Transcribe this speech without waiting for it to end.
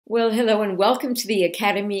Well, hello and welcome to the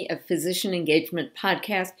Academy of Physician Engagement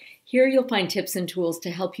podcast. Here you'll find tips and tools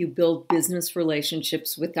to help you build business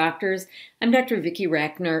relationships with doctors. I'm Dr. Vicki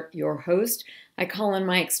Rackner, your host. I call on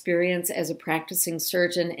my experience as a practicing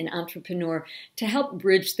surgeon and entrepreneur to help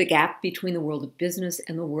bridge the gap between the world of business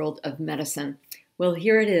and the world of medicine. Well,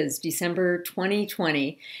 here it is, December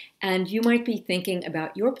 2020, and you might be thinking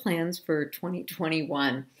about your plans for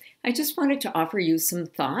 2021. I just wanted to offer you some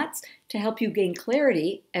thoughts to help you gain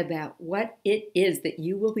clarity about what it is that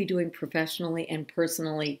you will be doing professionally and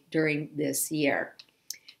personally during this year.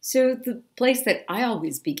 So the place that I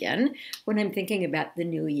always begin when I'm thinking about the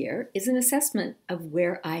new year is an assessment of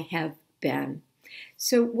where I have been.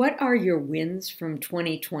 So what are your wins from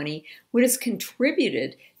 2020? What has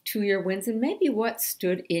contributed to your wins, and maybe what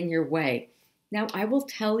stood in your way? Now, I will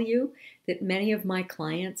tell you that many of my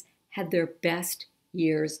clients had their best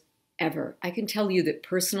years ever. I can tell you that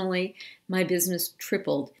personally, my business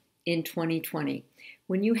tripled in 2020.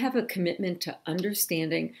 When you have a commitment to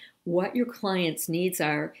understanding what your clients' needs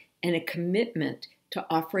are and a commitment to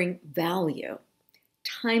offering value,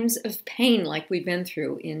 times of pain like we've been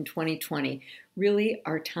through in 2020 really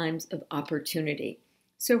are times of opportunity.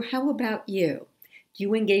 So how about you? Do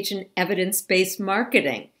you engage in evidence-based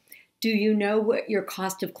marketing? Do you know what your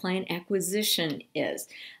cost of client acquisition is?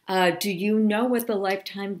 Do you know what the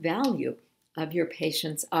lifetime value of your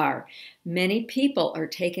patients are? Many people are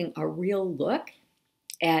taking a real look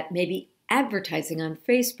at maybe advertising on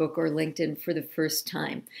Facebook or LinkedIn for the first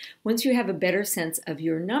time. Once you have a better sense of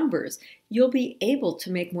your numbers, you'll be able to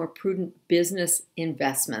make more prudent business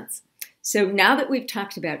investments. So now that we've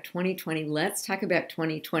talked about 2020, let's talk about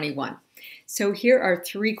 2021. So here are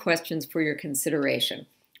 3 questions for your consideration.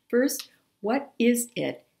 First, what is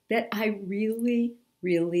it that I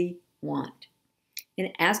really want?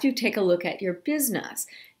 And as you take a look at your business,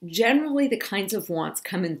 generally the kinds of wants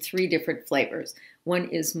come in 3 different flavors. One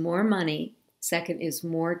is more money, second is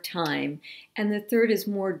more time, and the third is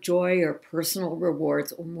more joy or personal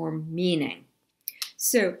rewards or more meaning.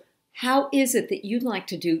 So how is it that you'd like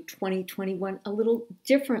to do 2021 a little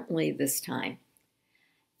differently this time?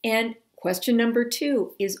 And question number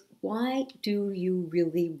 2 is, why do you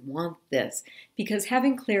really want this? Because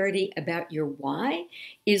having clarity about your why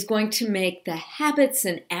is going to make the habits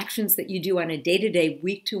and actions that you do on a day-to-day,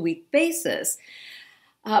 week-to-week basis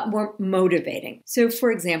more motivating. So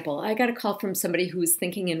for example, I got a call from somebody who was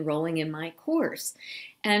thinking enrolling in my course,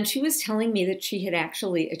 and she was telling me that she had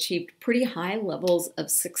actually achieved pretty high levels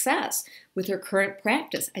of success with her current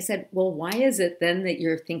practice. I said, well, why is it then that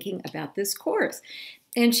you're thinking about this course?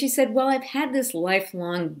 And she said, well, I've had this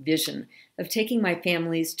lifelong vision of taking my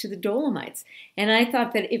families to the Dolomites. And I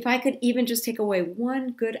thought that if I could even just take away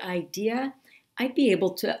one good idea, I'd be able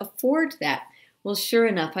to afford that. Well, sure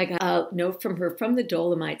enough, I got a note from her from the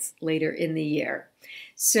Dolomites later in the year.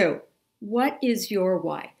 So what is your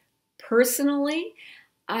why? Personally,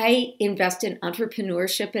 I invest in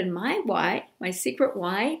entrepreneurship, and my why, my secret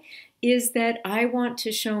why, is that I want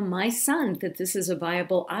to show my son that this is a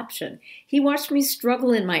viable option. He watched me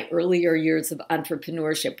struggle in my earlier years of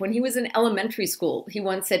entrepreneurship. When he was in elementary school, he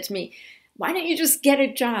once said to me, why don't you just get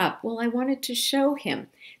a job? Well, I wanted to show him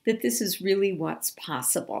that this is really what's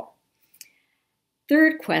possible.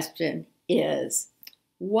 Third question is,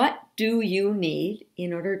 what do you need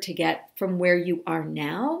in order to get from where you are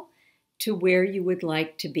now to where you would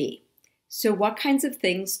like to be? So what kinds of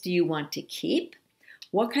things do you want to keep?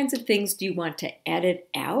 What kinds of things do you want to edit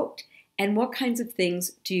out? And what kinds of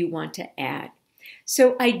things do you want to add?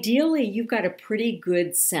 So ideally, you've got a pretty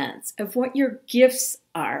good sense of what your gifts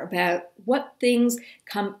are, about what things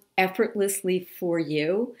come effortlessly for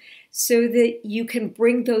you, so that you can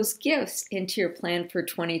bring those gifts into your plan for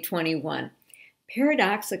 2021.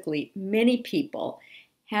 Paradoxically, many people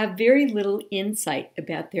have very little insight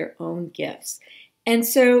about their own gifts. And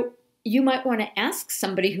so you might want to ask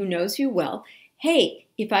somebody who knows you well, hey,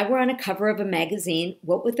 if I were on a cover of a magazine,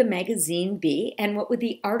 what would the magazine be and what would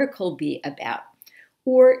the article be about?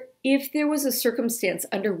 Or if there was a circumstance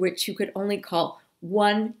under which you could only call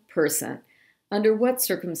one person, under what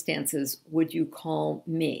circumstances would you call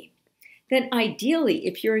me? Then ideally,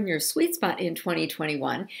 if you're in your sweet spot in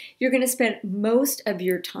 2021, you're going to spend most of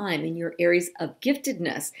your time in your areas of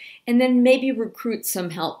giftedness, and then maybe recruit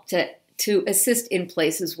some help to assist in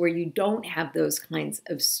places where you don't have those kinds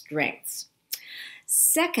of strengths.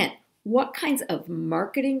 Second, what kinds of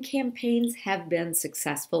marketing campaigns have been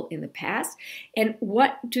successful in the past, and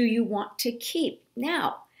what do you want to keep?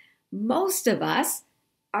 Now, most of us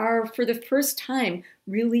are, for the first time,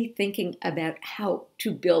 really thinking about how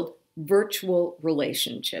to build virtual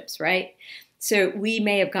relationships, right? So we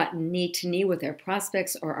may have gotten knee to knee with our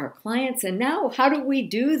prospects or our clients. And now, how do we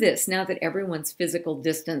do this now that everyone's physical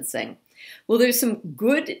distancing? Well, there's some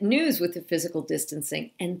good news with the physical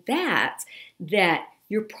distancing, and that's that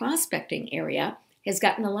your prospecting area has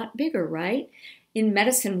gotten a lot bigger, right? In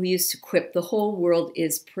medicine, we used to quip the whole world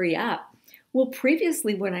is pre-op. Well,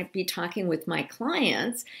 previously, when I'd be talking with my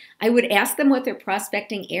clients, I would ask them what their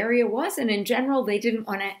prospecting area was. And in general, they didn't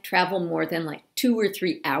want to travel more than like 2 or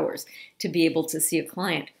 3 hours to be able to see a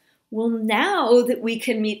client. Well, now that we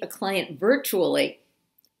can meet a client virtually,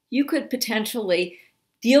 you could potentially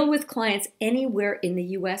deal with clients anywhere in the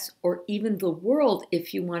US or even the world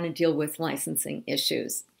if you want to deal with licensing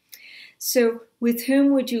issues. So, with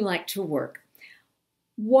whom would you like to work?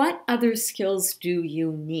 What other skills do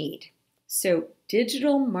you need? So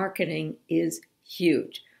digital marketing is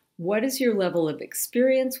huge. What is your level of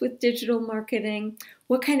experience with digital marketing?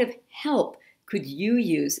 What kind of help could you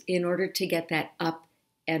use in order to get that up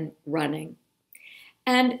and running?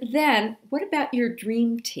 And then what about your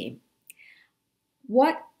dream team?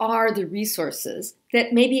 What are the resources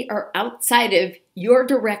that maybe are outside of your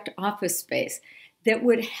direct office space that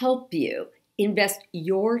would help you invest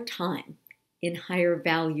your time in higher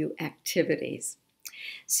value activities?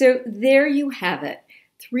 So there you have it.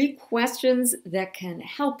 3 questions that can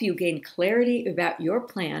help you gain clarity about your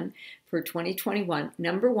plan for 2021.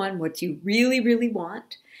 Number 1, what do you really, really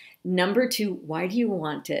want? Number 2, why do you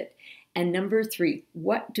want it? And number 3,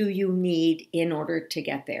 what do you need in order to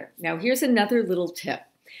get there? Now, here's another little tip.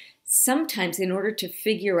 Sometimes in order to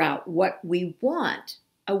figure out what we want,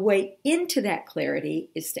 a way into that clarity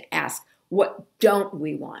is to ask, what don't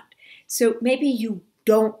we want? So maybe you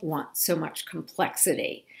don't want so much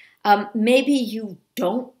complexity. Maybe you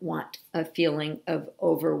don't want a feeling of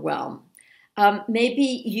overwhelm.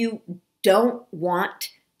 Maybe you don't want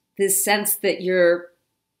this sense that you're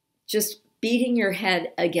just beating your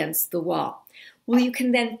head against the wall. Well, you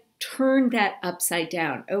can then turn that upside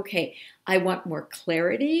down. Okay, I want more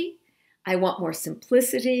clarity, I want more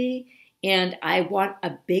simplicity, and I want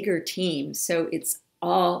a bigger team, so it's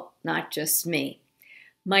all not just me.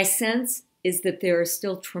 My sense is that there are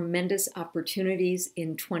still tremendous opportunities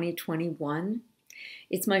in 2021.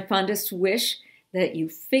 It's my fondest wish that you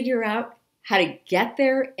figure out how to get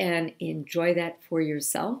there and enjoy that for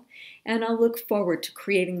yourself. And I'll look forward to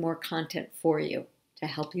creating more content for you to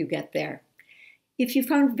help you get there. If you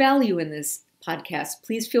found value in this podcast,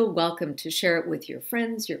 please feel welcome to share it with your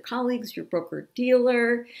friends, your colleagues, your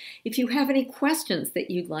broker-dealer. If you have any questions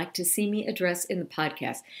that you'd like to see me address in the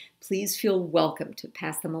podcast, please feel welcome to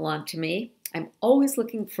pass them along to me. I'm always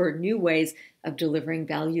looking for new ways of delivering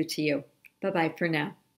value to you. Bye-bye for now.